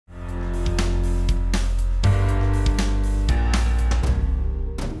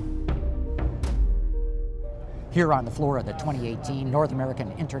Here on the floor of the 2018 North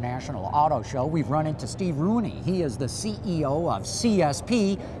American International Auto Show, we've run into Steve Rooney. He is the CEO of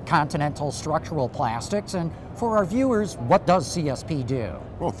CSP, Continental Structural Plastics. And for our viewers, what does CSP do?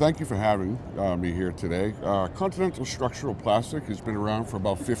 Well, thank you for having me here today. Continental Structural Plastic has been around for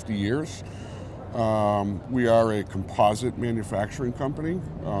about 50 years. We are a composite manufacturing company.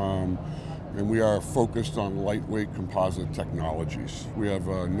 And we are focused on lightweight composite technologies. We have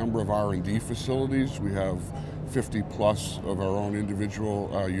a number of R&D facilities. We have 50 plus of our own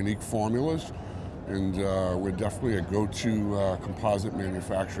individual unique formulas. And we're definitely a go-to composite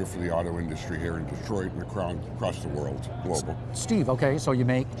manufacturer for the auto industry here in Detroit and across the world, global. Steve, okay, so you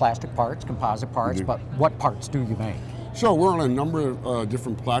make plastic parts, composite parts, but what parts do you make? So we're on a number of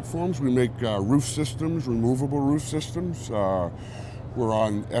different platforms. We make roof systems, removable roof systems. We're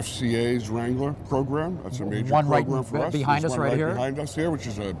on FCA's Wrangler program. That's a major program for us. Behind us right here? Behind us here, which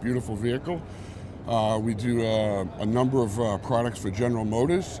is a beautiful vehicle. We do a number of products for General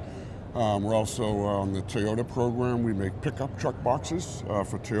Motors. We're also on the Toyota program. We make pickup truck boxes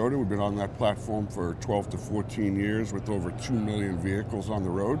for Toyota. We've been on that platform for 12 to 14 years with over 2 million vehicles on the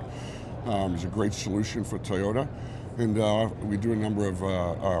road. It's a great solution for Toyota. And we do a number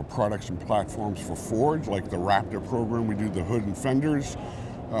of products and platforms for Ford, like the Raptor program. We do the hood and fenders.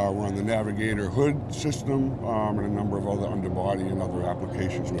 We're on the Navigator hood system and a number of other underbody and other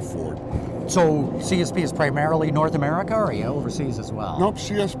applications with Ford. So CSP is primarily North America, or are you overseas as well? Nope,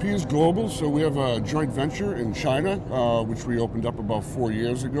 CSP is global. So we have a joint venture in China, which we opened up about 4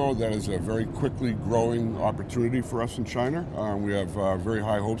 years ago. That is a very quickly growing opportunity for us in China. We have very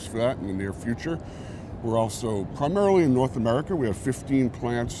high hopes for that in the near future. We're also primarily in North America. We have 15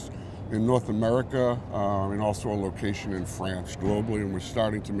 plants in North America and also a location in France globally, and we're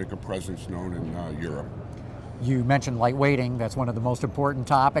starting to make a presence known in Europe. You mentioned lightweighting. That's one of the most important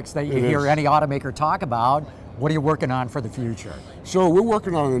topics that you hear any automaker talk about. What are you working on for the future? So we're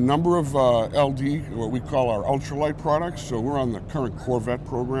working on a number of LD, what we call our ultralight products. So we're on the current Corvette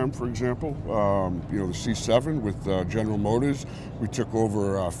program, for example. The C7 with General Motors. We took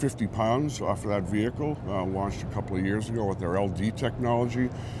over 50 pounds off of that vehicle, launched a couple of years ago with our LD technology.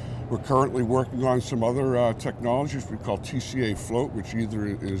 We're currently working on some other technologies we call TCA float, which either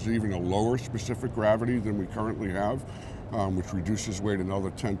is even a lower specific gravity than we currently have, which reduces weight another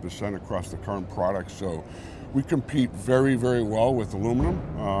 10% across the current product. So we compete very, very well with aluminum.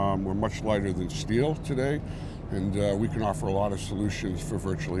 We're much lighter than steel today, and we can offer a lot of solutions for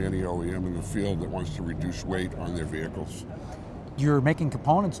virtually any OEM in the field that wants to reduce weight on their vehicles. You're making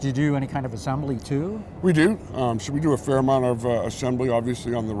components. Do you do any kind of assembly too? We do. So we do a fair amount of assembly,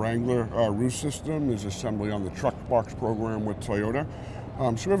 obviously on the Wrangler roof system. There's assembly on the truck box program with Toyota.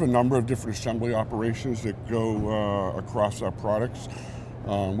 So we have a number of different assembly operations that go across our products.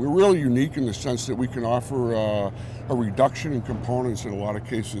 We're really unique in the sense that we can offer a reduction in components in a lot of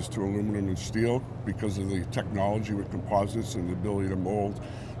cases to aluminum and steel because of the technology with composites and the ability to mold,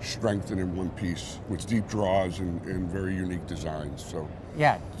 strengthen in one piece with deep draws and very unique designs. So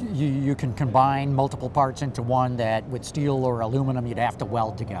yeah, you can combine multiple parts into one that with steel or aluminum you'd have to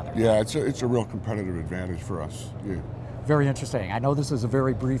weld together. Yeah, it's a real competitive advantage for us. Yeah. Very interesting. I know this is a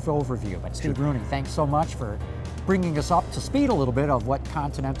very brief overview, but Steve Rooney, thanks so much for bringing us up to speed a little bit of what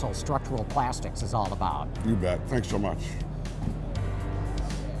Continental Structural Plastics is all about. You bet. Thanks so much.